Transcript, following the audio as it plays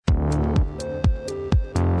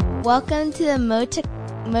Welcome to the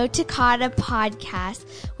Motakata podcast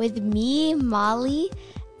with me, Molly,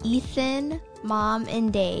 Ethan, Mom,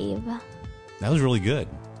 and Dave. That was really good.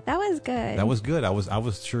 That was good. That was good. I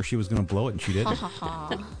was sure she was going to blow it, and she didn't.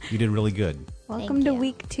 You did really good. Welcome to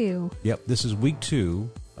week 2. Yep, this is week 2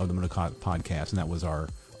 of the Motakata podcast, and that was our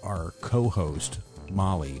co-host,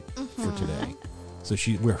 Molly, for today. So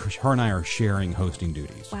her and I are sharing hosting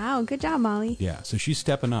duties. Wow, good job, Molly. Yeah, so she's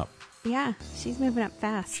stepping up. Yeah, she's moving up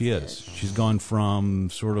fast. She is. She's gone from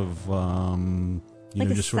sort of,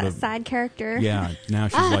 just sort of side character. Yeah, now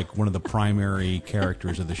she's like one of the primary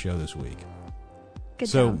characters of the show this week. Good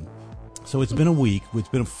job. So it's been a week. It's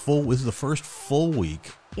been this is the first full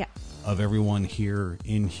week. Yeah. Of everyone here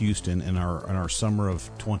in Houston in our summer of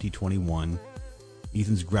 2021.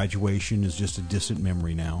 Ethan's graduation is just a distant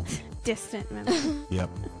memory now. Distant memory. Yep.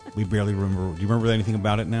 We barely remember. Do you remember anything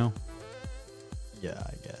about it now? Yeah,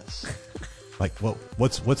 I guess. Like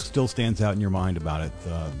what still stands out in your mind about it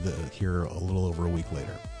here a little over a week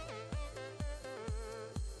later?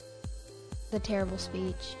 The terrible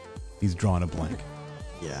speech. He's drawing a blank.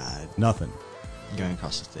 Yeah. Nothing. Going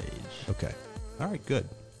across the stage. Okay. All right, good.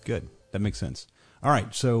 That makes sense. All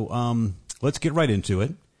right, so let's get right into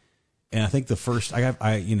it. And I think the first,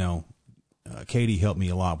 Katie helped me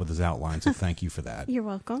a lot with his outline, so thank you for that. You're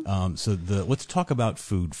welcome. Let's talk about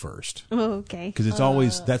food first. Oh, okay. Because that's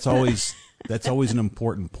always an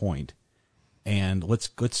important point. And let's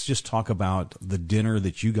just talk about the dinner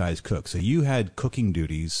that you guys cook. So you had cooking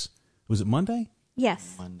duties. Was it Monday?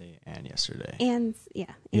 Yes. Monday and yesterday. And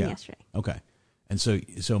yesterday. Okay. And so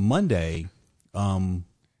Monday,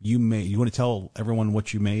 you want to tell everyone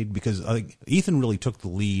what you made? Because I think Ethan really took the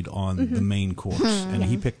lead on the main course, and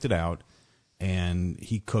he picked it out, and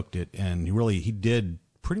he cooked it, and he did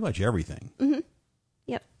pretty much everything. Mm-hmm.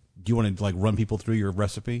 Yep. Do you want to run people through your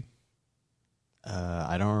recipe?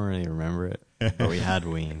 I don't really remember it, but we had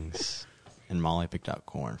wings, and Molly picked out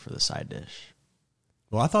corn for the side dish.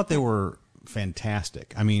 Well, I thought they were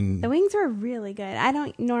fantastic. I mean, the wings were really good. I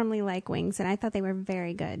don't normally like wings, and I thought they were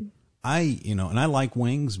very good. And I like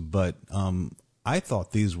wings, but I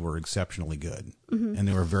thought these were exceptionally good, and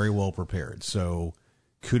they were very well prepared. So,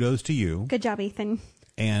 kudos to you. Good job, Ethan.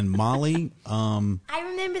 And Molly, I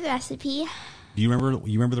remember the recipe. Do you remember?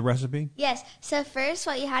 You remember the recipe? Yes. So first,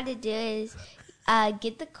 what you had to do is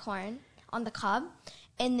get the corn on the cob,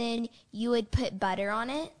 and then you would put butter on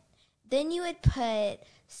it. Then you would put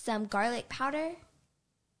some garlic powder.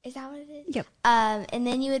 Is that what it is? Yep. And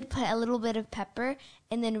then you would put a little bit of pepper,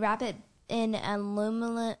 and then wrap it in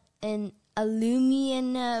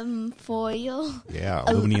aluminum foil. Yeah,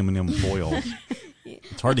 aluminum foil.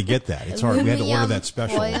 It's hard to get that. It's hard. We had to order that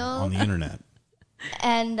special on the internet.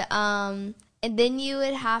 And then you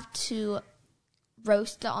would have to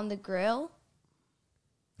roast it on the grill.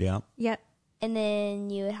 Yeah. Yep. And then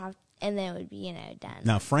it would be, done.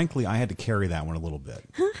 Now, frankly, I had to carry that one a little bit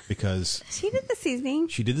because she did the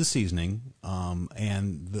seasoning.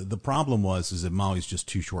 And the problem is that Molly's just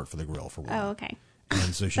too short for the grill for one. Oh, okay.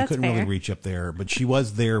 And so she couldn't really reach up there, but she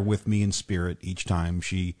was there with me in spirit each time.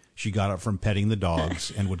 She got up from petting the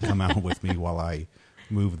dogs and would come out with me while I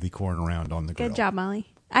moved the corn around on the grill. Good job, Molly.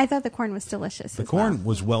 I thought the corn was delicious. The corn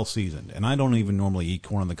was well seasoned, and I don't even normally eat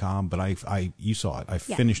corn on the cob, but you saw it. I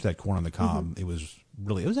finished that corn on the cob. It was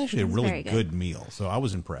actually a really good meal, so I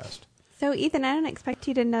was impressed. So, Ethan, I don't expect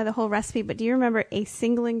you to know the whole recipe, but do you remember a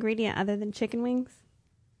single ingredient other than chicken wings?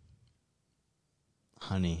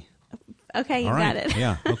 Honey. Okay, you got it.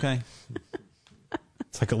 Yeah, okay.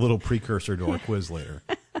 It's like a little precursor to our quiz later.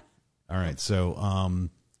 All right, so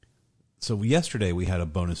yesterday we had a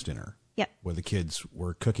bonus dinner. Yep. Where the kids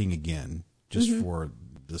were cooking again, just for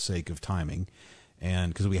the sake of timing,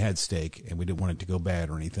 and because we had steak and we didn't want it to go bad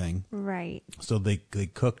or anything. Right. So they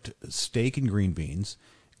cooked steak and green beans,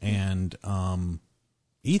 and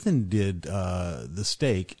Ethan did the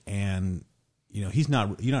steak, and you're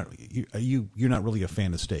not really a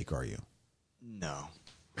fan of steak, are you? No.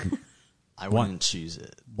 I wouldn't choose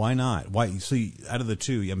it. Why not? Why? So out of the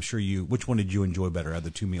two, I'm sure which one did you enjoy better out of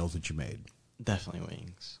the two meals that you made? Definitely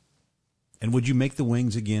wings. And would you make the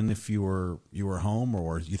wings again if you were home,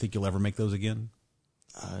 or you think you'll ever make those again?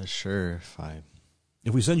 Sure.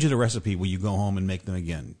 If we send you the recipe, will you go home and make them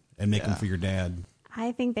again and make them for your dad?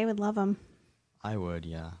 I think they would love them. I would,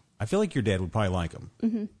 yeah. I feel like your dad would probably like them.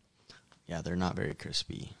 Mm-hmm. Yeah, they're not very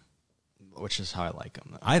crispy, which is how I like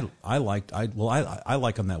them. I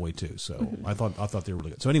like them that way too. So I thought they were really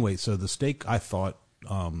good. So anyway, so the steak I thought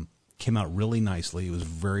came out really nicely. It was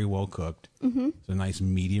very well cooked. Mm-hmm. It's a nice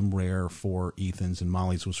medium rare for Ethan's, and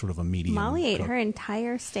Molly's was sort of a medium. Molly ate her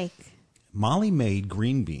entire steak. Molly made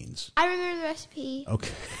green beans. I remember the recipe.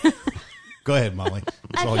 Okay. Go ahead, Molly.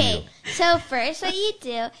 It's all you. Okay, so first what you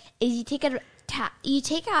do is you take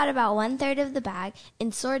out about 1/3 of the bag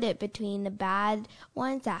and sort it between the bad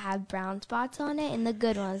ones that have brown spots on it and the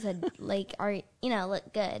good ones that are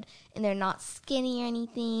look good and they're not skinny or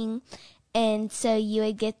anything. And so you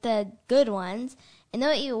would get the good ones, and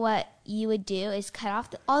then what you would do is cut off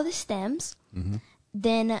all the stems,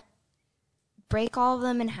 then break all of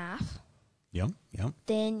them in half. Yep.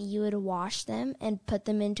 Then you would wash them and put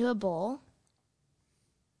them into a bowl.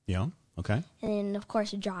 Yeah. Okay. And then, of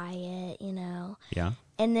course, dry it, Yeah.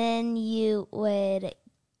 And then you would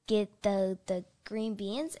get the green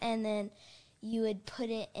beans, and then you would put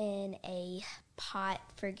it in a pot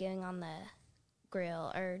for going on the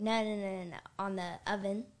grill. Or, no, on the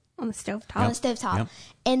oven. On the stovetop. On the stovetop. Yep.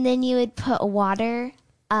 And then you would put water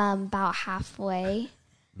about halfway.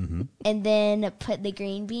 And then put the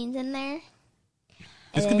green beans in there.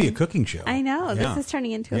 This could be a cooking show. I know. Yeah. This is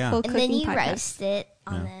turning into Yeah. a full And cooking then you podcast. roast it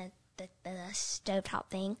on the stovetop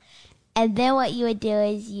thing. And then what you would do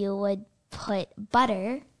is you would put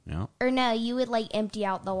butter. Yeah. Or no, you would empty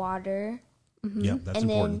out the water. Yeah, that's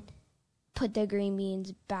And important. then put the green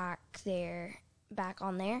beans back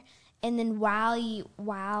on there. And then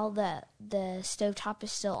while the stovetop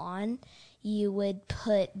is still on, you would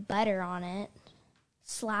put butter on it.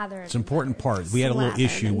 Slather it. It's an important part. We had a little Slather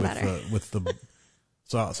issue in with butter.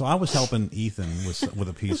 So I was helping Ethan with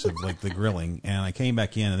a piece of the grilling, and I came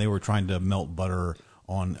back in and they were trying to melt butter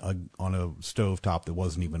on a stove top that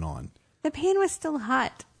wasn't even on. The pan was still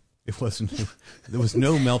hot. It wasn't. There was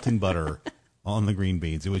no melting butter on the green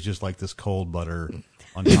beans. It was just like this cold butter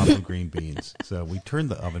on top of green beans. So we turned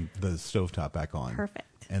the stove top back on.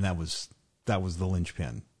 Perfect. And that was the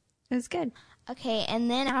linchpin. It was good. Okay, and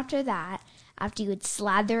then after you would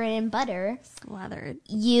slather it in butter, Slathered.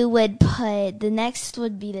 you would put, the next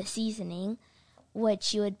would be the seasoning,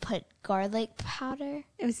 which you would put garlic powder.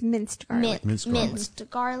 It was minced garlic. Minced garlic.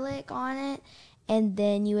 Garlic on it, and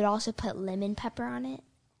then you would also put lemon pepper on it.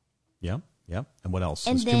 Yep. And what else?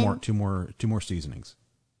 And It's then- two more seasonings.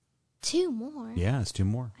 2 more. Yeah, it's 2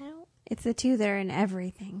 more. I don't. It's the two that are in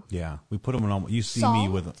everything. Yeah, we put them in all. You see Salt me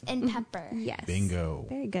with and pepper. Yes. bingo.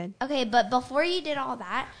 Very good. Okay, but before you did all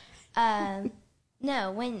that,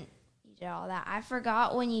 no, when you did all that, I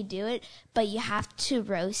forgot when you do it, but you have to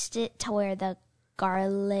roast it to where the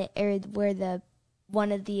garlic, or where the,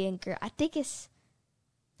 one of the I think it's,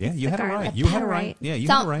 Yeah, you the had it garlic right. You had it pepper, right. right? Yeah, you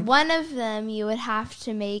so had it right. one of them you would have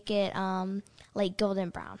to make it golden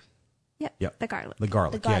brown. Yep. The garlic. The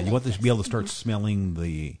garlic. The Yeah, you want garlic, to be able to start smelling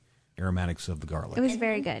the aromatics of the garlic. It was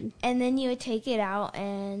very good. And then you would take it out,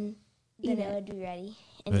 and then Eat it it. would be ready.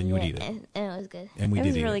 And Then you would eat it. And it was good. And we It did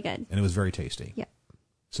was eat really it. good. And it was very tasty. Yep.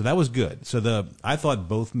 So that was good. So I thought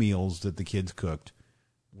both meals that the kids cooked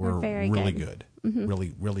were very really good. good.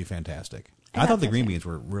 Really, really fantastic. I I thought thought the so green too.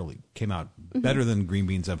 beans came out better than green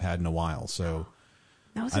beans I've had in a while. So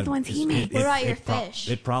Those are the ones he made. What about your fish?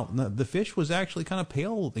 The fish was actually kind of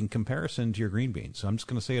pale in comparison to your green beans. So I'm just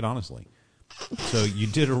going to say it honestly. So you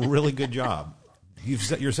did a really good job.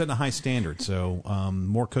 You're setting a high standard. So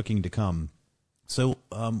more cooking to come. So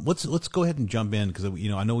let's go ahead and jump in, because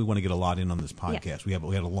I know we want to get a lot in on this podcast. Yeah.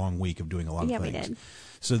 We had a long week of doing a lot of Yeah, things. we did.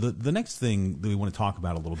 So the next thing that we want to talk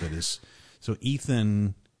about a little bit is, so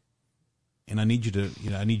Ethan, and I need you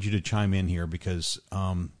to chime in here, because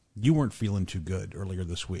you weren't feeling too good earlier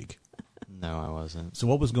this week. No, I wasn't. So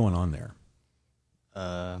what was going on there?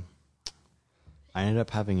 I ended up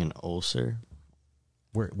having an ulcer.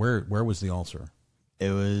 Where was the ulcer? It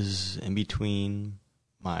was in between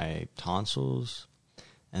my tonsils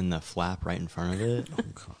and the flap right in front of it.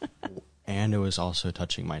 And it was also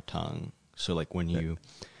touching my tongue. So when you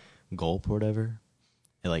gulp or whatever,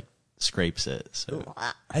 it scrapes it. So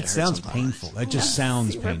That sounds painful. That just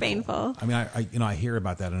sounds Super painful. painful. I mean, I hear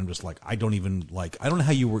about that, and I'm just like, I don't know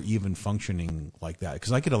how you were even functioning like that,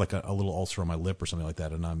 because I get a little ulcer on my lip or something like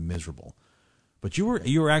that, and I'm miserable. But you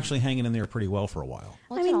were actually hanging in there pretty well for a while.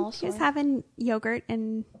 What's I mean, an he ulcer? was having yogurt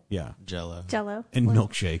and Yeah. Jello. Jello. And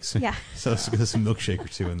milkshakes. Yeah. So let's get some milkshake or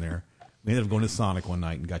two in there. We ended up going to Sonic one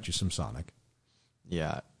night and got you some Sonic.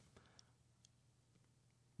 Yeah.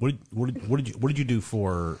 What did you do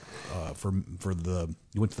for the?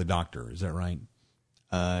 You went to the doctor, is that right?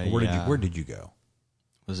 Where did you go?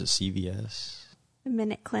 Was it CVS? The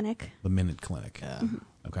Minute Clinic. The Minute Clinic. Yeah.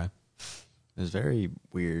 Okay. It was very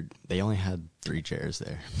weird. They only had 3 chairs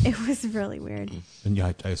there. It was really weird. And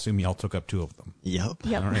I assume y'all took up 2 of them. Yep.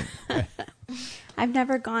 Yep. All right. Okay. I've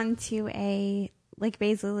never gone to a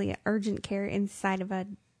basically urgent care inside of a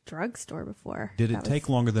drugstore before. Did it That take was-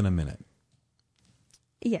 longer than a minute?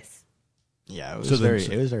 Yes. Yeah, it was So then-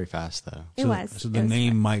 it was very fast though. It was. So It the was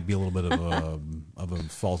name fun. might be a little bit of a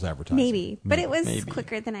false advertising. Maybe, but it was Maybe.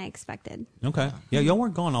 quicker than I expected. Okay. Yeah, y'all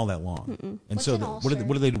weren't gone all that long. And What's so an what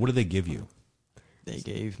did they give you? They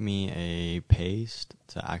gave me a paste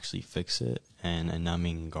to actually fix it and a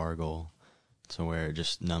numbing gargle to where it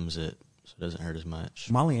just numbs it so it doesn't hurt as much.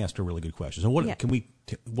 Molly asked a really good question. So what Yeah. can we?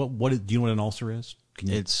 Do you know what an ulcer is? Can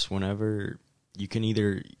you, It's whenever you can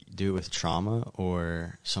either do it with trauma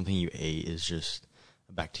or something you ate is just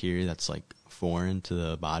a bacteria that's like foreign to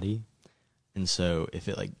the body. And so if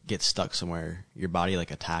it like gets stuck somewhere, your body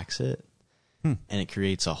like attacks it and it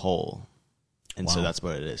creates a hole. And so Wow. that's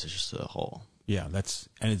what it is. It's just a hole. yeah, it's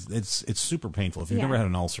super painful. If you've Yeah. never had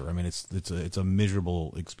an ulcer, I mean, it's a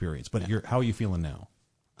miserable experience. But how are you feeling now?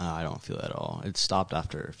 I don't feel it at all. It stopped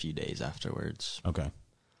after a few days afterwards. Okay.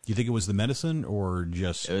 Do you think it was the medicine or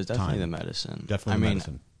just It was definitely time? the medicine. Definitely I mean,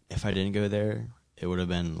 medicine. if I didn't go there, it would have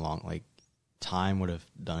been long. Like time would have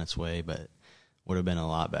done its way, but would have been a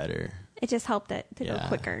lot better. It just helped it to go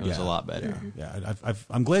quicker. It was a lot better. Yeah,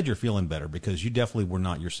 I'm glad you're feeling better because you definitely were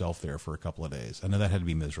not yourself there for a couple of days. I know that had to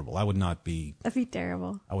be miserable. I would not be That'd be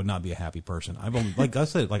terrible. a happy person. I've only, like I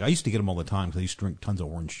said, like I used to get them all the time because I used to drink tons of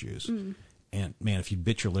orange juice. And man, if you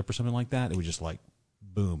bit your lip or something like that, it was just like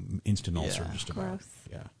boom, instant ulcer, Yeah. just about. Gross.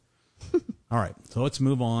 Yeah. All right, so let's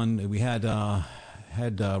move on. We had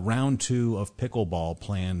round 2 of pickleball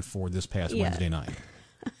planned for this past Yeah. Wednesday night,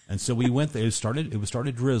 and so we went there. It started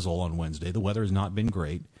to drizzle on Wednesday. The weather has not been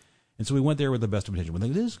great, and so we went there with the best of intention. We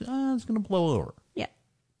think it's going to blow over. Yeah.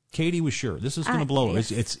 Katie was sure this is going to blow over.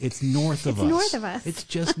 yes. It's north of It's us. north of us. It's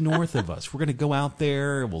just north of us. We're going to go out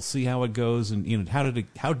there. We'll see how it goes. And how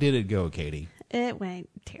did it go, Katie? It went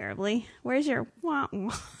terribly. Where's your wah,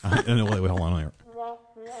 wah? No, wait, hold on here.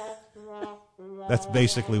 That's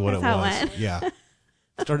basically what That's it how it was. went. Yeah.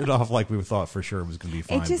 Started off like we thought for sure it was going to be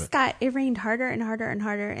fine. It rained harder and harder and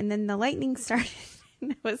harder, and then the lightning started.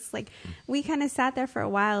 And it was like, we kind of sat there for a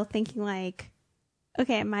while thinking like,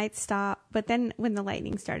 okay, it might stop. But then when the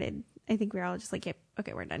lightning started, I think we were all just like, yep,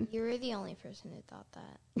 okay, we're done. You were the only person who thought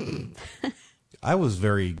that. I was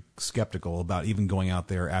very skeptical about even going out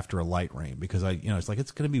there after a light rain because it's like it's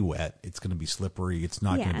going to be wet, it's going to be slippery, it's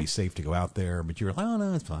not going to Yeah. be safe to go out there. But you're like, oh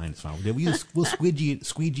no, it's fine. We'll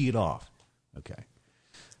squeegee it off. Okay,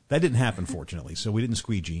 that didn't happen fortunately, so we didn't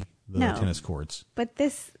squeegee the No. tennis courts. But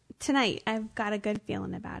tonight, I've got a good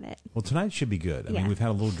feeling about it. Well, tonight should be good. I mean, Yeah. we've had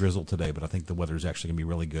a little drizzle today, but I think the weather is actually going to be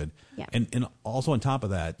really good. Yeah. And also on top of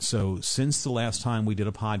that, so since the last time we did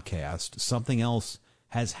a podcast, something else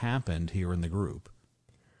has happened here in the group.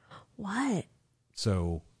 What?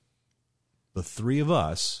 So the three of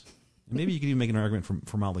us, and maybe you could even make an argument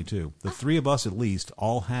for Molly too. The three of us at least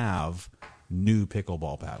all have new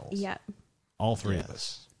pickleball paddles. Yep. All three of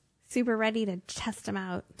us. Yes. Super ready to test them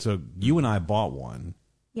out. So you and I bought one,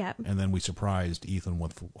 Yep. and then we surprised Ethan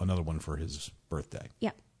with another one for his birthday.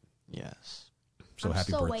 Yep. Yes. So I'm happy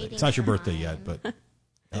still birthday. waiting It's not your for birthday mine. yet, but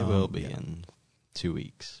It will be yeah. in 2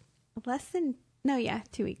 weeks. Less than, no, yeah,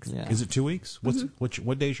 2 weeks. Yeah. Is it 2 weeks?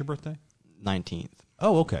 What day is your birthday? 19th.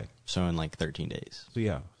 Oh, okay. So in like 13 days. So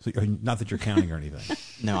yeah. So not that you're counting or anything.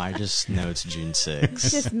 No, I just know it's June It's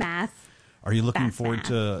 6th. just math. Are you looking That's forward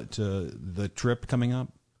math. to the trip coming up?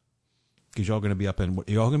 Because y'all going to be up in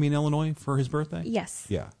y'all going to be in Illinois for his birthday? Yes.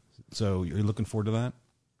 Yeah. So you're looking forward to that?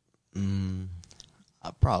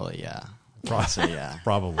 Probably, yeah. I'd say yeah.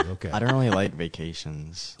 Probably. Okay. I don't really like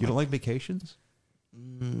vacations. You don't like vacations?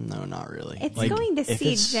 No, not really. It's Like, going to if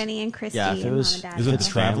see it's- Jenny and Christy Yeah, if it and was, Mom and Dad. Is it if the it's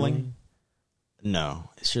traveling? family- No,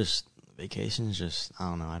 it's just vacations. Just I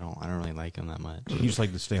don't know. I don't really like them that much. You just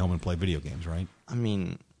like to stay home and play video games, right? I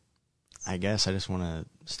mean, I guess I just want to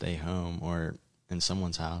stay home or in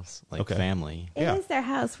someone's house, like Okay. family. It Yeah. is their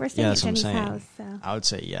house. We're Yeah, staying at that's what I'm Jenny's saying. house. So. I would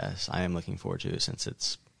say yes. I am looking forward to it since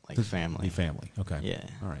it's like family. Family. Okay. Yeah.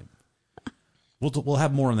 All right. We'll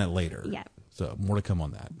have more on that later. Yeah. So more to come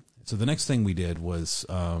on that. So the next thing we did was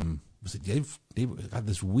it Dave? God,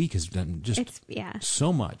 this week has done just It's, yeah.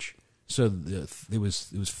 so much. So it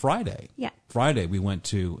was Friday. Yeah. Friday we went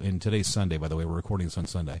to, and today's Sunday, by the way. We're recording this on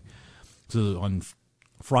Sunday. So on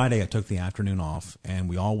Friday I took the afternoon off, and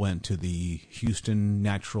we all went to the Houston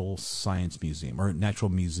Natural Science Museum, or Natural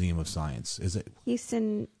Museum of Science. Is it?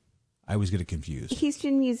 Houston I always get it confused.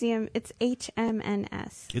 Museum. It's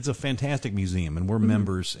HMNS. It's a fantastic museum, and we're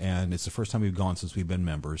members, and it's the first time we've gone since we've been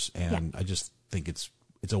members, and I just think it's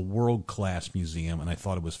a world-class museum, and I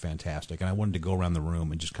thought it was fantastic, and I wanted to go around the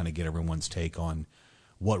room and just kind of get everyone's take on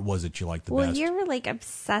what was it you liked the Well, best. you're like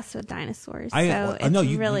obsessed with dinosaurs, I so it's know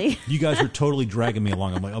you really you guys are totally dragging me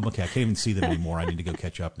along. I'm like, oh, okay, I can't even see them anymore. I need to go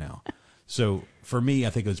catch up now. So for me, I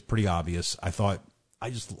think it was pretty obvious. I thought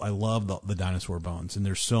I love the dinosaur bones, and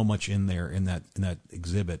there's so much in there in that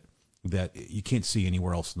exhibit that you can't see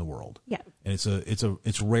anywhere else in the world. Yeah. And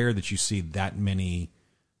it's rare that you see that many,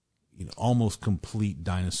 almost complete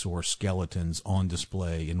dinosaur skeletons on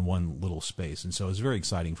display in one little space. And so it was very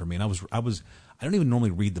exciting for me. And I don't even normally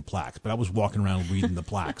read the plaques, but I was walking around reading the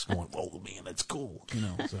plaques going, oh man, that's cool.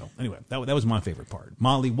 So anyway, that was my favorite part.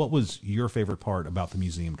 Molly, what was your favorite part about the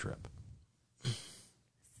museum trip?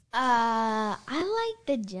 I like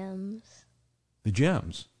the gems. The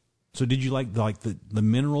gems. So did you like the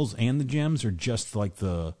minerals and the gems, or just like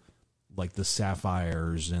the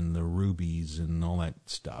sapphires and the rubies and all that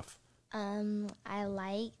stuff? I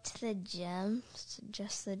liked the gems,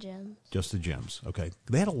 just the gems. Just the gems. Okay.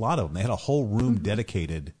 They had a lot of them. They had a whole room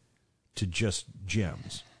dedicated to just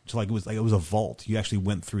gems. So it was a vault. You actually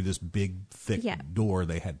went through this big, thick door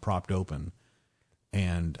they had propped open,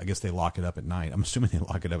 and I guess they lock it up at night. I'm assuming they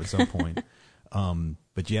lock it up at some point.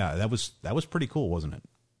 But yeah, that was pretty cool, wasn't it?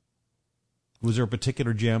 Was there a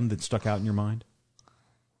particular gem that stuck out in your mind?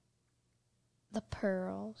 The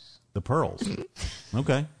pearls. The pearls.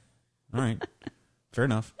 Okay. All right. Fair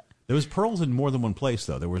enough. There was pearls in more than one place,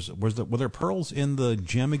 though. Were there pearls in the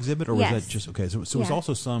gem exhibit, or was that just okay? So it was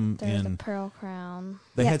also some There's in the pearl crown.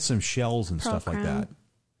 They had some shells and Pearl stuff like crown. that,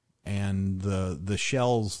 and the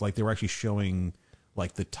shells, like they were actually showing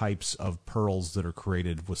like the types of pearls that are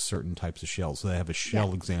created with certain types of shells. So they have a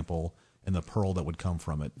shell example and the pearl that would come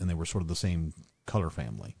from it, and they were sort of the same color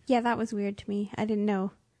family. Yeah, that was weird to me. I didn't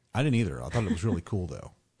know. I didn't either. I thought it was really cool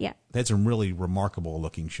though. Yeah. They had some really remarkable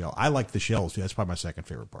looking shells. I like the shells too. That's probably my second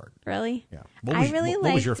favorite part. Really? Yeah. What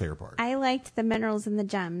was your favorite part? I liked the minerals and the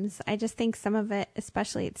gems. I just think some of it,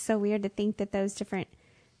 especially, it's so weird to think that those different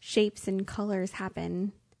shapes and colors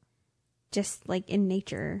happen just like in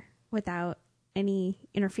nature without any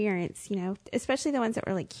interference, especially the ones that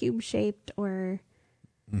were like cube shaped or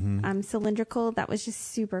cylindrical. That was just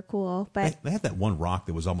super cool. But they had that one rock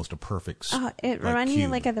that was almost a perfect. It reminded me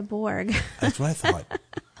like of the Borg. That's what I thought.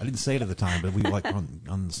 I didn't say it at the time, but we were like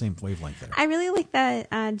on the same wavelength there. I really like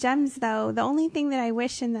the gems, though. The only thing that I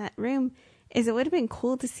wish in that room is it would have been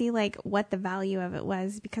cool to see like what the value of it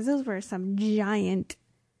was, because those were some giant,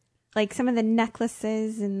 like some of the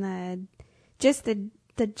necklaces and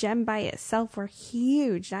the gem by itself were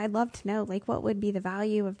huge. I'd love to know like what would be the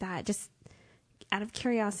value of that, just out of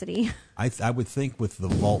curiosity. I would think with the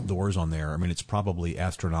vault doors on there, I mean, it's probably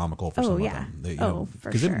astronomical for some of them.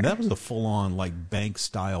 For sure. That was a full-on like bank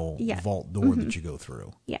style vault door that you go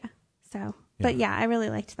through. Yeah. So, but yeah, I really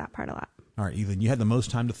liked that part a lot. All right, Ethan, you had the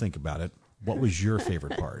most time to think about it. What was your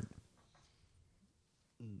favorite part?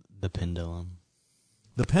 The pendulum.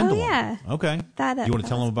 The pendulum. Oh, yeah. Okay. That, you want to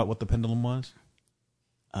tell them about what the pendulum was?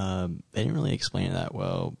 They didn't really explain it that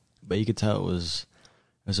well, but you could tell it was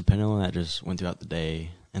a pendulum that just went throughout the day,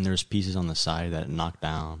 and there's pieces on the side that it knocked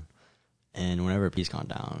down, and whenever a piece got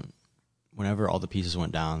down, whenever all the pieces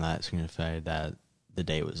went down, that signified that the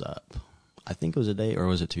day was up. I think it was a day, or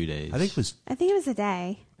was it 2 days? I think it was a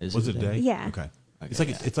day. Was it a day? Yeah. Okay.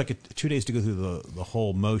 It's like 2 days to go through the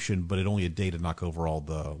whole motion, but it only a day to knock over all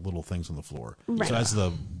the little things on the floor. Right.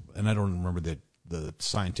 So and I don't remember the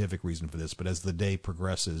scientific reason for this, but as the day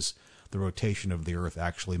progresses, the rotation of the Earth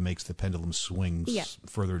actually makes the pendulum swing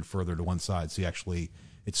further and further to one side. So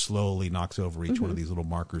it slowly knocks over each one of these little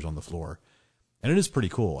markers on the floor. And it is pretty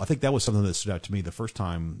cool. I think that was something that stood out to me the first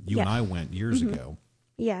time you and I went years ago.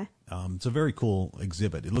 Yeah. It's a very cool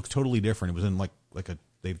exhibit. It looks totally different. It was in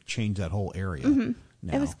they've changed that whole area now.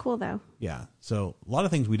 It was cool though. Yeah. So a lot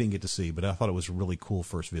of things we didn't get to see, but I thought it was a really cool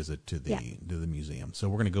first visit to the museum. So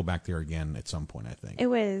we're going to go back there again at some point, I think. It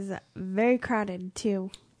was very crowded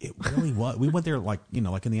too. It really was. We went there like in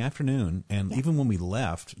the afternoon, and even when we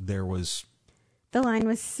left, there was the line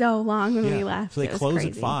was so long when we left. So they closed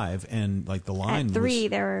at 5, and like the line at 3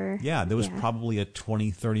 there was probably a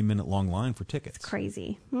 20-30 minute long line for tickets. It's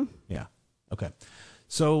crazy. Yeah. Okay.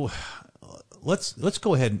 So let's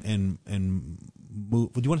go ahead and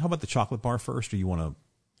move. Do you want to talk about the chocolate bar first, or you want to?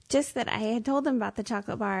 Just that I had told them about the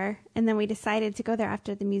chocolate bar, and then we decided to go there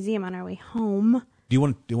after the museum on our way home. Do you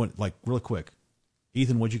want like really quick?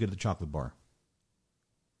 Ethan, what'd you get at the chocolate bar?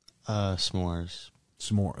 S'mores.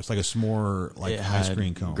 S'more. It's like a s'more, like ice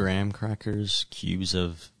cream cone. Graham crackers, cubes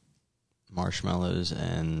of marshmallows,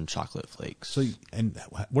 and chocolate flakes. So, and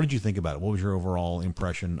what did you think about it? What was your overall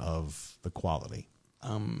impression of the quality?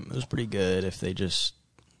 It was pretty good if they just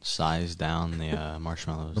sized down the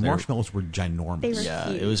marshmallows. The marshmallows were ginormous. They were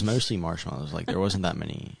huge. It was mostly marshmallows. Like there wasn't that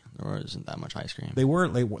many. There wasn't that much ice cream. They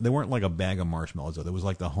weren't like a bag of marshmallows though. There was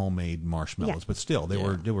like the homemade marshmallows, but still they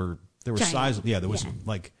were Giant. sizable. Yeah, there was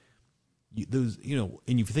like those, and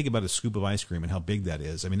if you think about a scoop of ice cream and how big that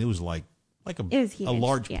is, I mean, it was like It was huge, a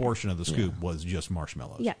large yeah. portion of the scoop was just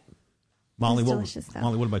marshmallows. Yeah. Molly, It was delicious, though.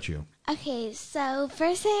 Molly, what about you? Okay, so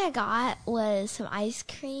first thing I got was some ice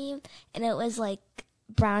cream, and it was like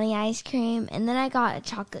brownie ice cream, and then I got a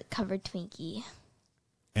chocolate covered Twinkie.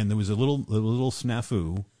 And there was a little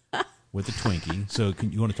snafu with the Twinkie. So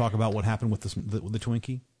you want to talk about what happened with the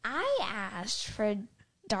Twinkie? I asked for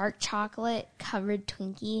dark chocolate covered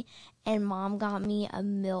Twinkie, and Mom got me a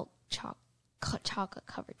milk chocolate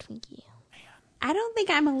covered Twinkie. I don't think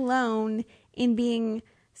I'm alone in being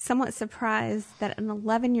somewhat surprised that an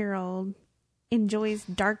 11-year-old enjoys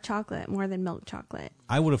dark chocolate more than milk chocolate.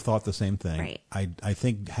 I would have thought the same thing. Right. I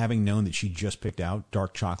think having known that she just picked out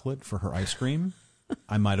dark chocolate for her ice cream,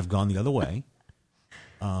 I might have gone the other way.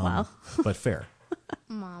 Well, But fair.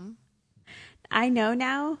 Mom. I know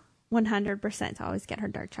now 100% to always get her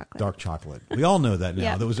dark chocolate. Dark chocolate. We all know that now.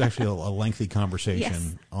 Yeah. There was actually a lengthy conversation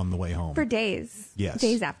Yes. on the way home. For days. Yes.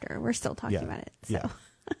 Days after. We're still talking Yeah. about it. So. Yeah.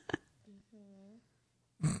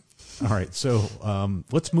 All right, so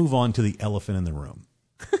let's move on to the elephant in the room.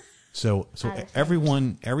 So Elephant.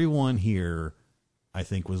 everyone here, I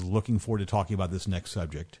think, was looking forward to talking about this next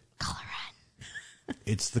subject. Color Run.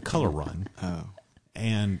 It's the color run, Oh.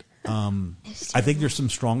 and I think there's some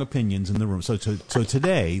strong opinions in the room. So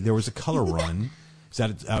today there was a color run. It's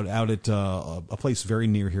out at a place very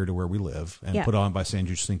near here to where we live, and Yeah. put on by San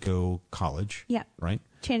Jacinto College. Yeah. Right.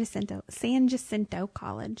 San Jacinto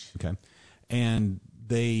College. Okay. And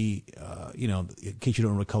they, in case you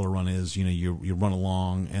don't know what a color run is, you run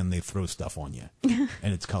along and they throw stuff on you,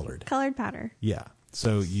 and it's colored. Colored powder. Yeah.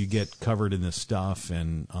 So you get covered in this stuff,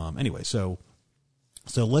 and anyway, so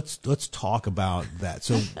let's talk about that.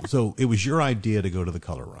 So it was your idea to go to the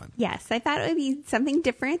color run. Yes, I thought it would be something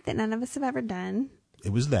different that none of us have ever done.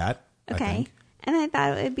 It was that. I Okay. think. And I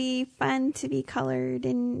thought it would be fun to be colored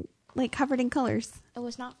and covered in colors. It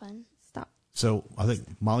was not fun. Stop. So I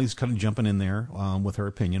think Molly's kind of jumping in there with her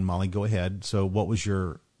opinion. Molly, go ahead. So what was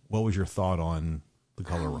your thought on the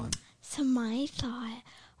color run? So my thought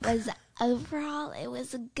was overall it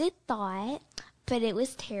was a good thought, but it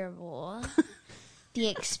was terrible. The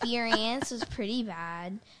experience was pretty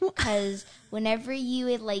bad because whenever you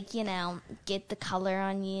would get the color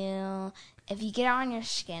on you, if you get it on your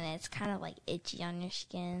skin, it's kind of like itchy on your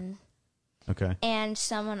skin. Okay. And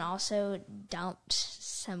someone also dumped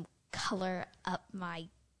some color on my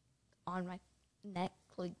neck.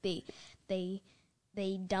 Like they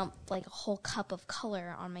dumped like a whole cup of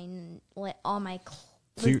color on my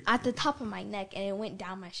So you're- at the top of my neck, and it went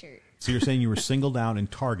down my shirt. So you're saying you were singled out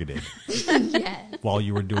and targeted Yeah, while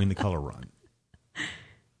you were doing the color run.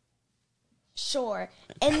 sure.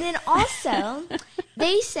 And then also,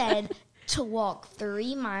 they said to walk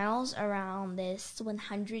 3 miles around this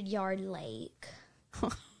 100-yard lake.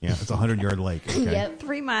 Yeah, it's a 100-yard lake. Okay. Yep.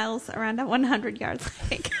 3 miles around a 100-yard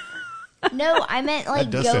lake. No, I meant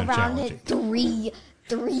does go sound around it three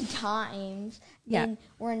times. Yeah. And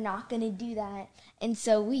we're not gonna do that. And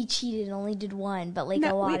so we cheated and only did one, but a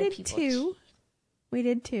No, lot we of did people two. We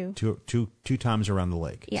did two. Two times around the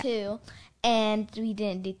lake. Yeah. cheated 2. And we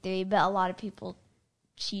didn't do 3, but a lot of people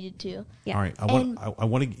cheated too. Yeah. All right. I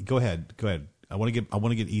want to go ahead. Go ahead. I want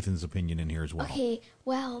to get Ethan's opinion in here as well. Okay,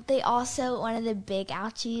 well, they also, one of the big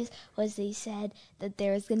ouchies was they said that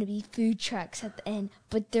there was going to be food trucks at the end,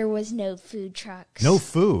 but there was no food trucks. No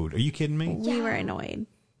food. Are you kidding me? We were annoyed.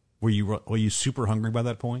 Were you super hungry by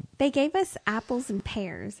that point? They gave us apples and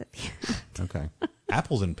pears at the end. Okay.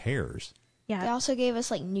 Apples and pears. They Yeah. also gave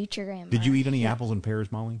us Nutri-Gramm. Did you eat any apples and pears,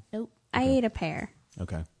 Molly? Nope. I ate a pear.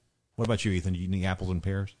 Okay. What about you, Ethan? Did you eat any apples and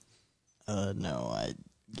pears? No, I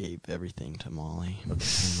gave everything to Molly. My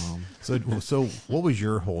mom. So what was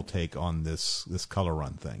your whole take on this color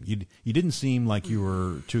run thing? You didn't seem like you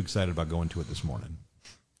were too excited about going to it this morning.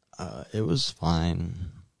 It was fine.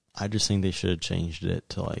 I just think they should have changed it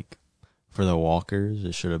to for the walkers,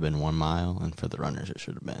 it should have been 1 mile, and for the runners, it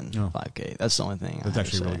should have been 5K. That's the only thing. That's I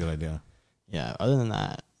actually a really have to good say. idea. Yeah. Other than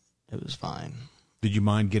that, it was fine. Did you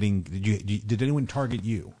mind getting? Did anyone target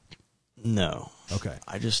you? No. Okay.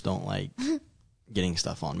 I just don't like getting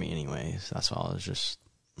stuff on me, anyways. That's why I was just.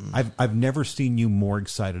 I've never seen you more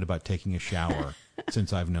excited about taking a shower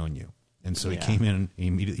since I've known you. And so he Yeah. came in, he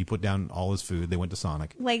immediately put down all his food. They went to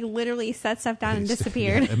Sonic. Literally set stuff down and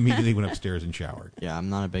disappeared. Yeah, immediately went upstairs and showered. Yeah, I'm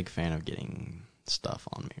not a big fan of getting stuff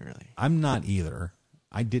on me, really. I'm not either.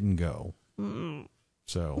 I didn't go.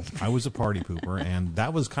 So I was a party pooper, and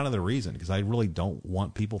that was kind of the reason, because I really don't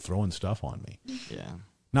want people throwing stuff on me. Yeah.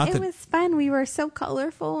 Not It that was fun. We were so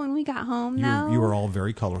colorful when we got home, though. you were all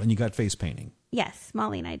very colorful, and you got face painting. Yes,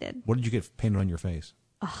 Molly and I did. What did you get painted on your face?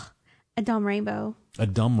 A dumb rainbow. A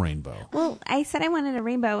dumb rainbow. Well, I said I wanted a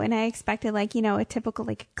rainbow, and I expected like, you know, a typical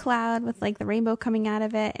like cloud with like the rainbow coming out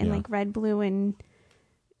of it and Yeah. like red, blue, and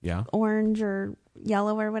Yeah. orange or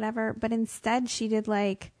yellow or whatever. But instead, she did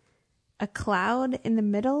like a cloud in the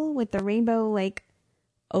middle with the rainbow like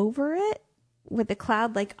over it, with the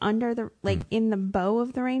cloud like under the like in the bow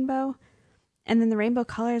of the rainbow, and then the rainbow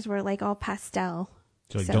colors were like all pastel.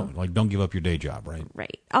 So, don't give up your day job, right?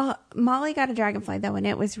 Right. Molly got a dragonfly though, and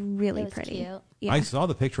it was really It was pretty. cute. Yeah. I saw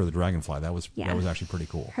the picture of the dragonfly. That was Yeah. actually pretty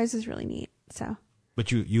cool. Hers was really neat. So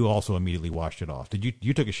But you also immediately washed it off. Did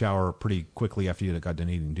you took a shower pretty quickly after you got done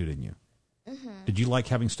eating too, didn't you? Mm-hmm. Did you like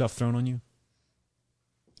having stuff thrown on you?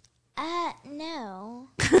 No.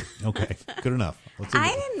 Okay, good enough. Let's see I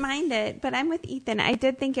what- didn't mind it, but I'm with Ethan. I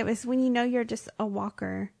did think it was when you know you're just a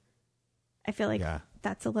walker. I feel like Yeah.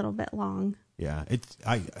 that's a little bit long. Yeah,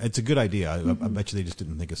 it's a good idea. I bet you they just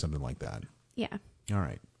didn't think of something like that. Yeah. All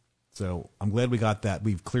right. So I'm glad we got that.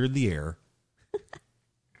 We've cleared the air.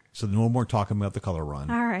 So no more talking about the color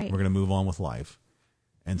run. All right. We're going to move on with life.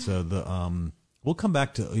 And so we'll come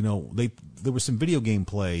back to, there was some video game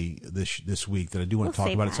play this week that I do want We'll to talk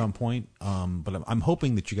save about at that. some point. But I'm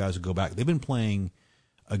hoping that you guys will go back. They've been playing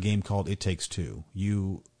a game called It Takes Two.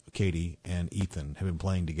 You, Katie, and Ethan have been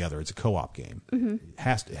playing together. It's a co-op game. Mm-hmm.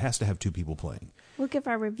 It has to have two people playing. We'll give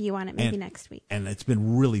our review on it maybe And- next week. And it's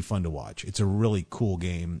been really fun to watch. It's a really cool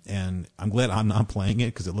game, and I'm glad I'm not playing it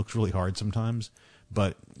because it looks really hard sometimes.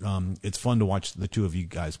 But it's fun to watch the two of you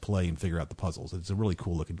guys play and figure out the puzzles. It's a really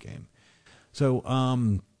cool looking game. So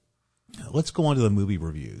let's go on to the movie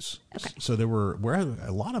reviews. Okay. So there were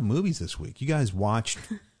a lot of movies this week. You guys watched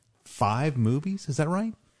 5 movies, is that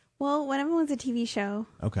right? Well, one of them was a TV show.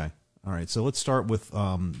 Okay. All right. So let's start with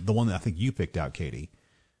the one that I think you picked out, Katie.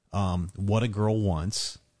 What a Girl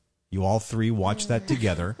Wants. You all three watched that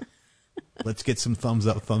together. Let's get some thumbs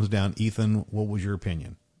up, thumbs down. Ethan, what was your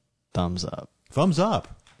opinion? Thumbs up. Thumbs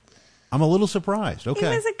up. I'm a little surprised. Okay.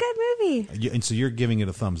 It was a good movie. And so you're giving it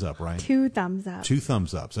a thumbs up, right? 2 thumbs up. 2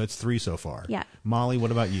 thumbs up. So that's 3 so far. Yeah. Molly,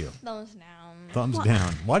 what about you? Thumbs down. Thumbs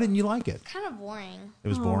down. Why didn't you like it? Kind of boring. It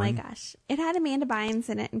was Oh boring. my gosh. It had Amanda Bynes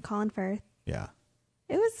in it and Colin Firth. Yeah.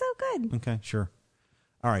 It was so good. Okay, sure.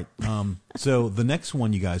 All right. So the next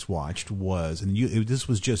one you guys watched was, and this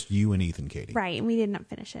was just you and Ethan, Katie. Right. And we did not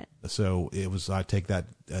finish it. So it was. I take that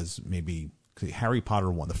as maybe Harry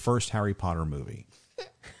Potter 1, the first Harry Potter movie.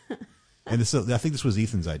 And I think this was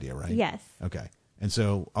Ethan's idea, right? Yes. Okay. And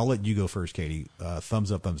so I'll let you go first, Katie.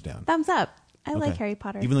 Thumbs up, thumbs down. Thumbs up. I like Okay. Harry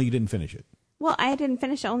Potter. Even though you didn't finish it. Well, I didn't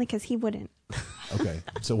finish it only because he wouldn't. Okay.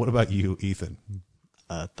 So what about you, Ethan?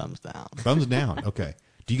 Thumbs down. Thumbs down. Okay.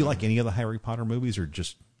 Do you like any of the Harry Potter movies or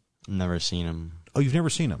just? Never seen them. Oh, you've never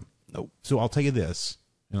seen them? Nope. So I'll tell you this,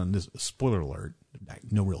 and this spoiler alert,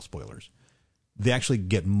 no real spoilers. They actually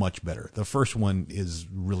get much better. The first one is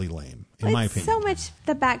really lame, in my It's opinion. so much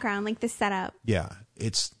the background, like the setup. Yeah,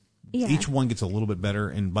 Yeah. each one gets a little bit better,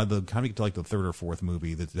 and by the time you get to like the third or fourth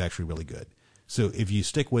movie, that's actually really good. So if you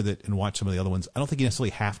stick with it and watch some of the other ones, I don't think you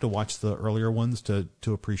necessarily have to watch the earlier ones to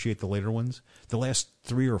appreciate the later ones. The last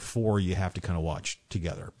 3 or 4 you have to kind of watch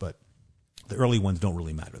together, but the early ones don't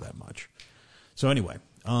really matter that much. So anyway,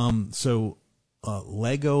 Lego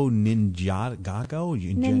Ninjago?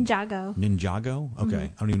 Ninjago. Okay, Mm-hmm.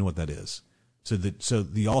 I don't even know what that is. So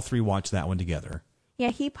the all three watched that one together. Yeah,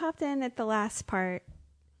 he popped in at the last part.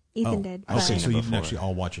 Ethan did. I've but- Okay, seen so it you didn't before. actually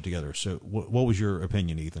all watch it together. So what was your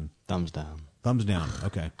opinion, Ethan? Thumbs down. Thumbs down.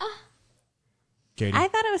 Okay. Katie? I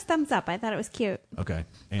thought it was thumbs up. I thought it was cute. Okay.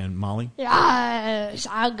 And Molly? Yes,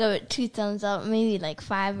 I'll go with 2 thumbs up, maybe like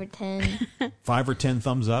 5 or 10. 5 or 10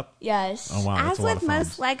 thumbs up? Yes. Oh, wow. That's As a lot with of most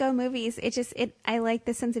thumbs. Lego movies, I like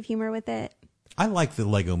the sense of humor with it. I like the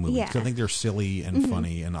Lego movies because Yeah. I think they're silly and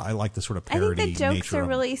funny, and I like the sort of I parody think the jokes nature are of them.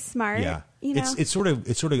 really smart. Yeah. You know? It's sort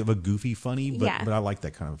of a goofy funny, but, Yeah. but I like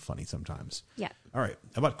that kind of funny sometimes. Yeah. All right.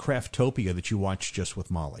 How about Craftopia that you watched just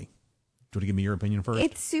with Molly? Do you want to give me your opinion first?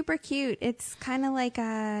 It's super cute. It's kind of like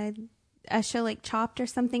a show like Chopped or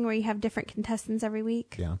something where you have different contestants every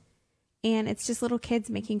week. Yeah. And it's just little kids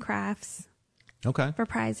making crafts Okay. for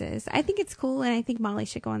prizes. I think it's cool, and I think Molly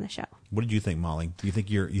should go on the show. What did you think, Molly? Do you think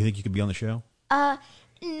you could be on the show?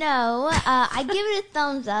 No, I give it a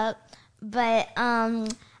thumbs up, but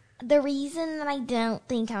the reason that I don't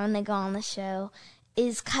think I'm gonna go on the show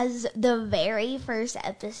is because the very first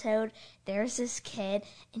episode, there's this kid,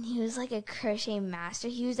 and he was like a crochet master.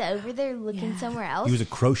 He was over there looking somewhere else, He was a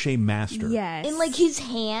crochet master. Yes. and like his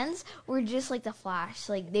hands were just like the Flash,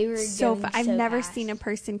 like they were going I've so never fast. seen a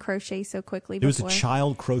person crochet so quickly There was before. a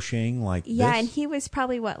child crocheting like Yeah, this. and he was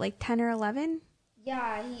probably what, like 10 or 11?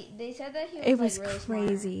 Yeah, they said that he was It was like, really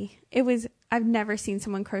crazy. It was. I've never seen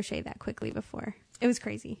someone crochet that quickly before. It was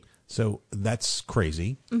crazy. So that's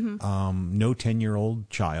crazy. Mm-hmm. No 10-year-old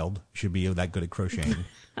child should be that good at crocheting.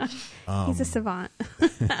 He's a savant.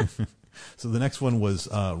 So the next one was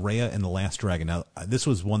Raya and the Last Dragon. Now, this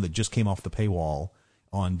was one that just came off the paywall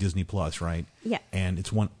on Disney Plus, right? Yeah. And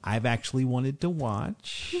it's one I've actually wanted to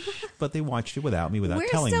watch, but they watched it without me, without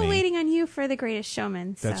telling me. We're still waiting on you for The Greatest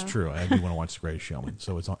Showman. So. That's true. I do want to watch The Greatest Showman.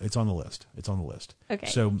 So it's on the list. It's on the list. Okay.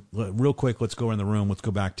 So real quick, let's go around the room. Let's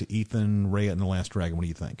go back to Ethan, Raya and the Last Dragon. What do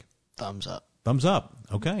you think? Thumbs up. Thumbs up.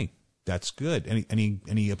 Okay. That's good.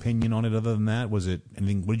 Any opinion on it other than that? Was it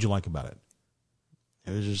anything? What did you like about it?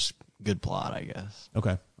 It was just good plot, I guess.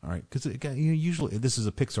 Okay. All right. Because usually this is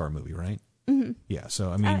a Pixar movie, right? Mm-hmm. Yeah.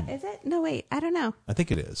 So I mean, is it? No, wait. I don't know. I think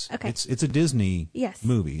it is. Okay. It's a Disney Yes.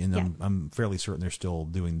 movie, and Yeah. I'm fairly certain they're still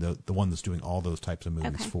doing the one that's doing all those types of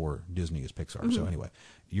movies Okay. for Disney is Pixar. Mm-hmm. So anyway,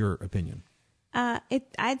 your opinion.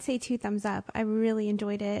 I'd say 2 thumbs up. I really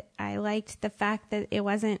enjoyed it. I liked the fact that it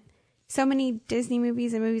wasn't so many Disney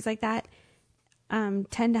movies and movies like that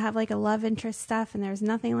tend to have like a love interest stuff, and there's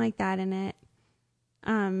nothing like that in it.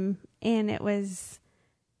 And it was,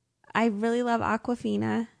 I really love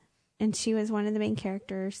Awkwafina, and she was one of the main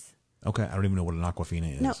characters. Okay. I don't even know what an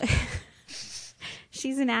Awkwafina is. No,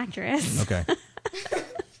 she's an actress. Okay.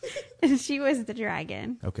 And she was the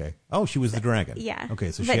dragon. Okay. Oh, she was the dragon. Yeah. Okay.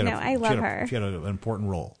 So But she had no, I love her. She had an important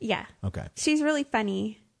role. Yeah. Okay. She's really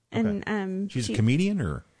funny. And Okay. She's a comedian,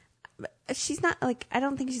 or she's not like, I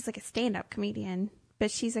don't think she's like a stand-up comedian, but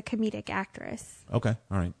she's a comedic actress. okay.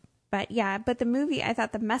 All right. But yeah, but the movie, I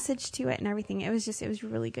thought the message to it and everything, it was a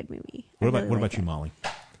really good movie. What I about really what liked about you, it. Molly?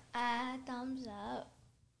 Thumbs up.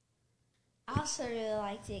 I also really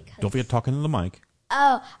liked it. Don't forget talking to the mic.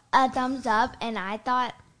 Oh, a thumbs up, and I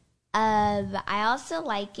thought, I also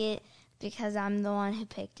like it because I'm the one who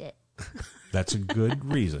picked it. That's a good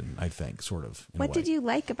reason, I think, sort of. in a What way. did you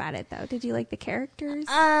like about it, though? Did you like the characters?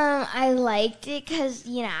 I liked it because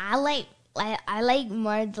I like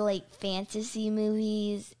more of the like fantasy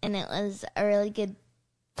movies, and it was a really good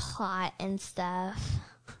plot and stuff.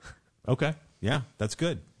 Okay. Yeah, that's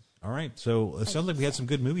good. All right. So it sounds like we had some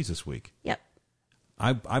good movies this week. Yep.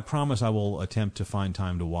 I promise I will attempt to find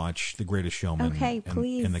time to watch The Greatest Showman Okay,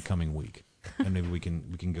 please. in the coming week. And maybe we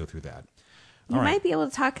can go through that. You All right. might be able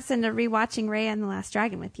to talk us into rewatching Raya and the Last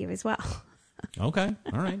Dragon with you as well. Okay.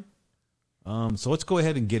 All right. So let's go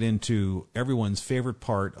ahead and get into everyone's favorite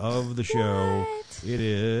part of the show. What? It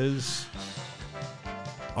is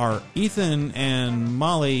are Ethan and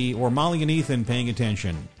Molly, or Molly and Ethan, paying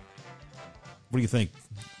attention? What do you think?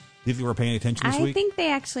 Do you think we're paying attention this I week? think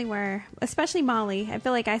they actually were, especially Molly. I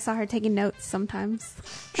feel like I saw her taking notes sometimes.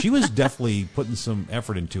 She was definitely putting some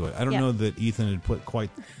effort into it. I don't Yep. know that Ethan had put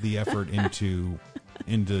quite the effort into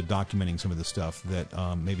documenting some of the stuff that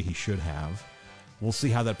maybe he should have. We'll see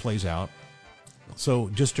how that plays out. So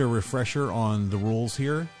just a refresher on the rules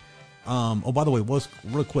here. Oh, by the way,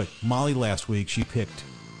 real quick, Molly last week, she picked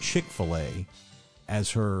Chick-fil-A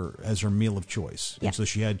as her meal of choice. Yep. And so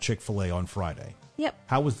she had Chick-fil-A on Friday. Yep.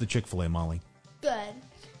 How was the Chick-fil-A, Molly? Good.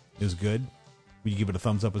 It was good? Would you give it a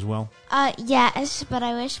thumbs up as well? Yes, but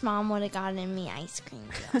I wish Mom would have gotten me ice cream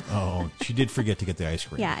too. Oh, she did forget to get the ice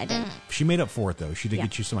cream. Yeah, I did. She made up for it, though. She did Yeah.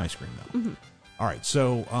 get you some ice cream, though. All right,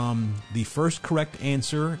 so the first correct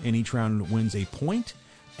answer in each round wins a point.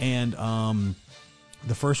 And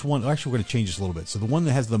the first one, actually, we're going to change this a little bit. So the one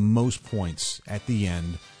that has the most points at the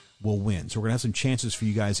end will win. So we're going to have some chances for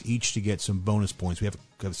you guys each to get some bonus points. We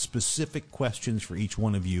have specific questions for each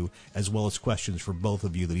one of you, as well as questions for both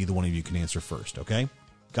of you that either one of you can answer first, okay?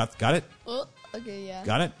 Got it? Oh, okay, yeah.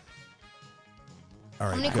 Got it? All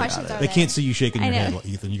right. How many good. questions are They there? can't see you shaking your I head, know.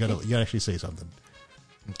 Ethan. You gotta actually say something.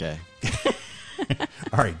 Okay.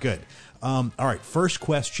 All right, good. All right, first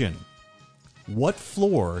question. What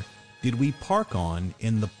floor did we park on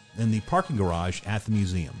in the parking garage at the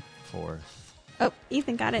museum? 4. Oh,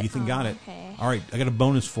 Ethan got it. Ethan got it. okay. All right, I got a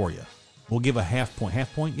bonus for you. We'll give a half point.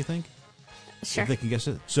 Half point, you think? Sure. If they can guess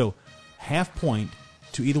it. So, half point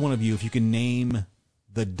to either one of you if you can name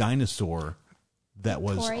the dinosaur that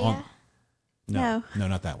was Victoria? on. No. No,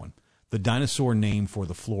 not that one. The dinosaur name for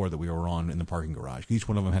the floor that we were on in the parking garage. Each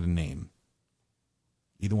one of them had a name.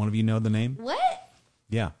 Either one of you know the name? What?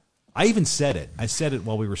 Yeah. I even said it. I said it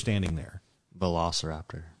while we were standing there.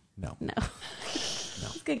 Velociraptor. No. No.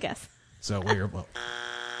 Good guess. So we're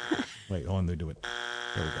wait, hold on, they do it.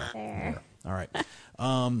 There we go. There. All right.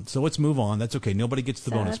 So let's move on. That's okay. Nobody gets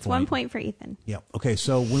the So bonus that's point. 1 point for Ethan. Yeah. Okay.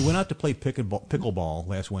 So we went out to play pickleball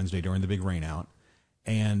last Wednesday during the big rain out,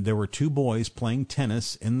 and there were two boys playing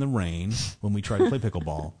tennis in the rain when we tried to play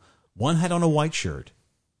pickleball. One had on a white shirt.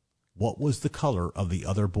 What was the color of the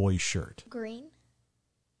other boy's shirt? Green.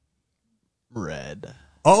 Red.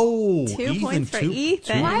 Oh, 2 points for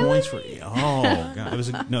Ethan. 2 Why points for God,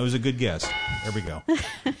 it was a good guess. There we go.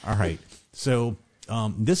 All right. So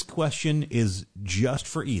this question is just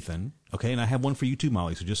for Ethan. Okay, and I have one for you too,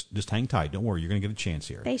 Molly. So just hang tight. Don't worry, you're going to get a chance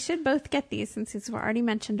here. They should both get these since these were already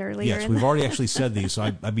mentioned earlier. Yes, we've already actually said these, so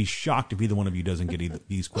I'd be shocked if either one of you doesn't get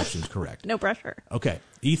these questions correct. No pressure. Okay,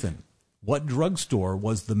 Ethan, what drugstore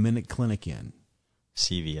was the Minute Clinic in?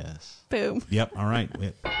 CVS. Boom. Yep. All right.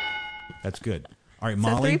 That's good. All right, So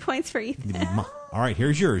Molly. 3 points for Ethan. All right,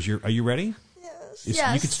 here's yours. Are you ready? Yes.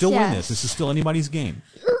 You can still win this. This is still anybody's game.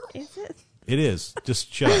 Is it? It is.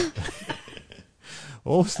 Just shut up.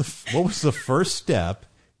 What was the first step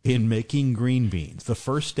in making green beans? The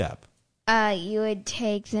first step. You would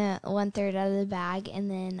take the 1/3 out of the bag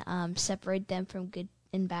and then separate them from good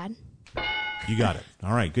and bad. You got it.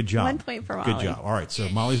 All right. Good job. 1 point for Good Molly. job. All right. So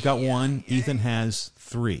Molly's got 1. Ethan has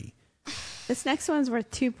 3. This next one's worth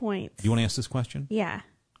 2 points. You want to ask this question? Yeah.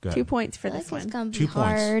 Go ahead. 2 points for I feel this like it's one. gonna be 2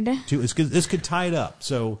 hard. points. This could tie it up.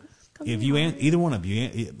 So if you either one of you,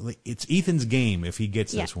 it's Ethan's game. If he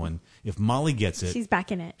gets this Yeah. one, if Molly gets it, She's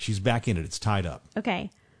back in it. she's back in it. It's tied up.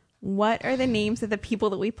 Okay. What are the names of the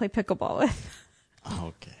people that we play pickleball with?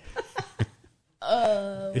 Okay.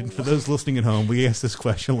 And for those listening at home, we asked this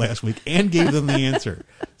question last week and gave them the answer,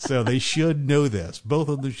 so they should know this. Both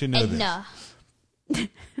of them should know this. No,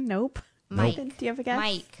 Nope. Mike. Do you have a guess?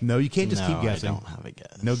 Mike. No, you can't just no, keep guessing. I don't have a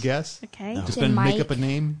guess. No guess. Okay. No. Just Then then make Mike. up a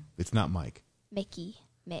name. It's not Mike. Mickey.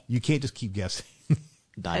 Mick. You can't just keep guessing.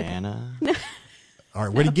 Diana. All right,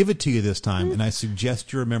 we're going to give it to you this time, and I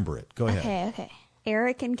suggest you remember it. Go ahead. Okay. Okay.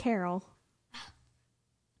 Eric and Carol.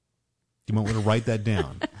 You might want to write that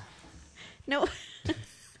down. No.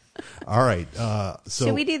 All right. So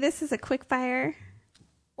Should we do this as a quick fire?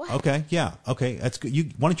 okay, yeah, okay, that's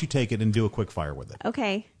good. Why don't you take it and do a quick fire with it?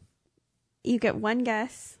 Okay. You get one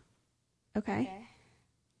guess. Okay.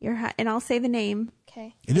 And I'll say the name.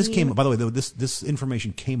 Okay. And this And came, you- by the way, this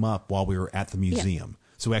information came up while we were at the museum.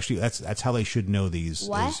 So actually, that's how they should know these.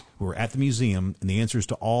 What? Is we were at the museum, and the answers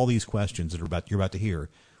to all these questions that you're about to hear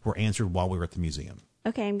were answered while we were at the museum.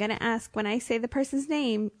 Okay, I'm going to ask when I say the person's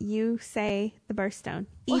name, you say the birthstone.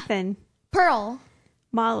 Ethan, Pearl.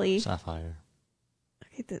 Molly. Sapphire.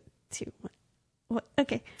 Okay, the 2, 1. What?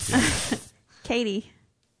 Okay. Katie.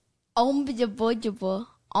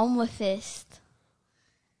 Amethyst.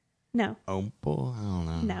 No, Opal? I don't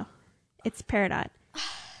know. no. It's Peridot.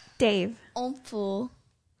 Dave. Omful.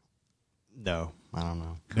 No, I don't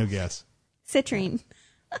know. No guess. Citrine.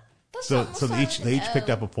 So they each picked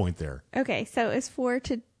up a point there. Okay, so it's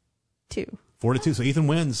 4-2. 4-2. So Ethan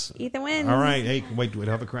wins. Ethan wins. All right. Hey, wait.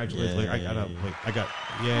 Have a congratulations. Yay. I got.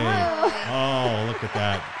 Yay! Oh, look at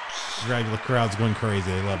that! The crowd's going crazy.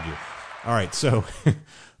 They loved you. All right. So,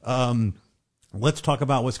 let's talk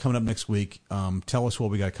about what's coming up next week. Tell us what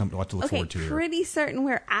we got what to look Okay, forward to here. pretty certain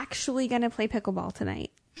we're actually going to play pickleball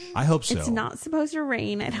tonight. I hope so. It's not supposed to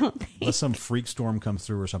rain, I don't think. Unless some freak storm comes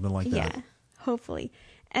through or something like that. Yeah, hopefully.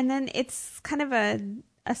 And then it's kind of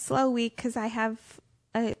a slow week because I have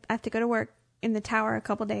to go to work in the tower a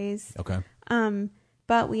couple days. Okay.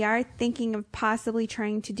 But we are thinking of possibly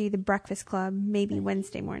trying to do the breakfast club maybe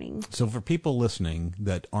Wednesday morning. So for people listening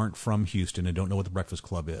that aren't from Houston and don't know what the Breakfast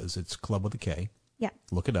Club is, it's Club with a K. Yeah,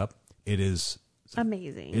 Look it up. It is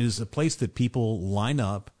amazing. It is a place that people line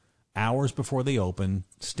up hours before they open,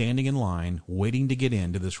 standing in line, waiting to get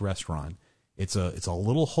into this restaurant. It's a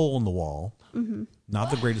little hole in the wall. Mm-hmm.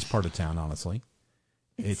 Not the greatest part of town, honestly.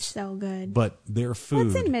 It's so good. But their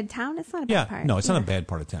food. What's in Midtown? It's not a bad part. No, it's not a Yeah. bad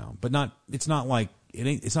part of town, but it's not like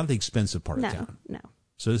it's not the expensive part of town. No.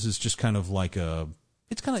 So this is just kind of like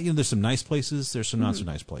it's kind of, there's some nice places, there's some not so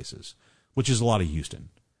nice places, which is a lot of Houston.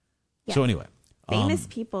 Yeah. So anyway, Famous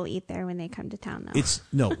people eat there when they come to town,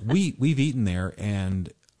 though. we've eaten there,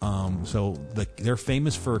 and they're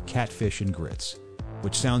famous for catfish and grits,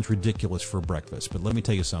 which sounds ridiculous for breakfast, but let me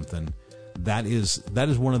tell you something. That is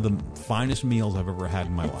one of the finest meals I've ever had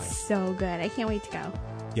in my life. So good. I can't wait to go.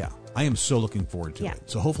 Yeah, I am so looking forward to Yeah. it.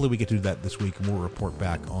 So hopefully we get to do that this week, and we'll report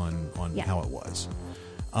back on Yeah. how it was.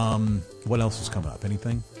 What else is coming up?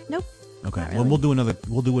 Anything? Nope. Okay. Not Well, really.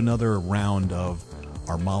 we'll do another round of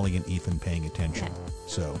our Molly and Ethan paying attention. Yeah.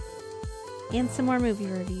 So And some more movie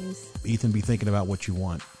reviews. Ethan, be thinking about what you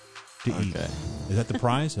want to eat. Okay. Is that the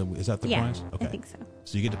prize? Is that the Yeah, prize? Okay. I think so.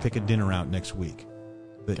 So you get to pick a dinner out next week.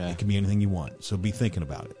 That Okay. It can be anything you want. So be thinking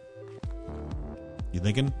about it. You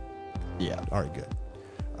thinking? Yeah. All right, good.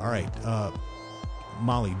 All right.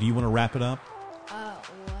 Molly, do you want to wrap it up?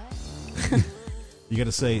 What? It's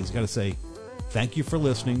got to say, Thank you for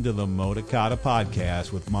listening to the Motakata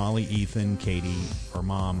podcast with Molly, Ethan, Katie, her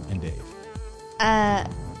mom, and Dave.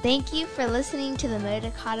 Thank you for listening to the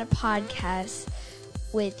Motakata podcast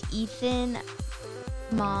with Ethan,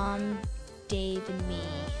 Mom, Dave, and me,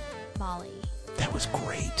 Molly. That was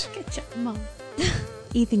great. Good job, Mom.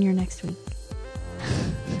 Ethan, you're next week.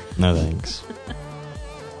 No thanks.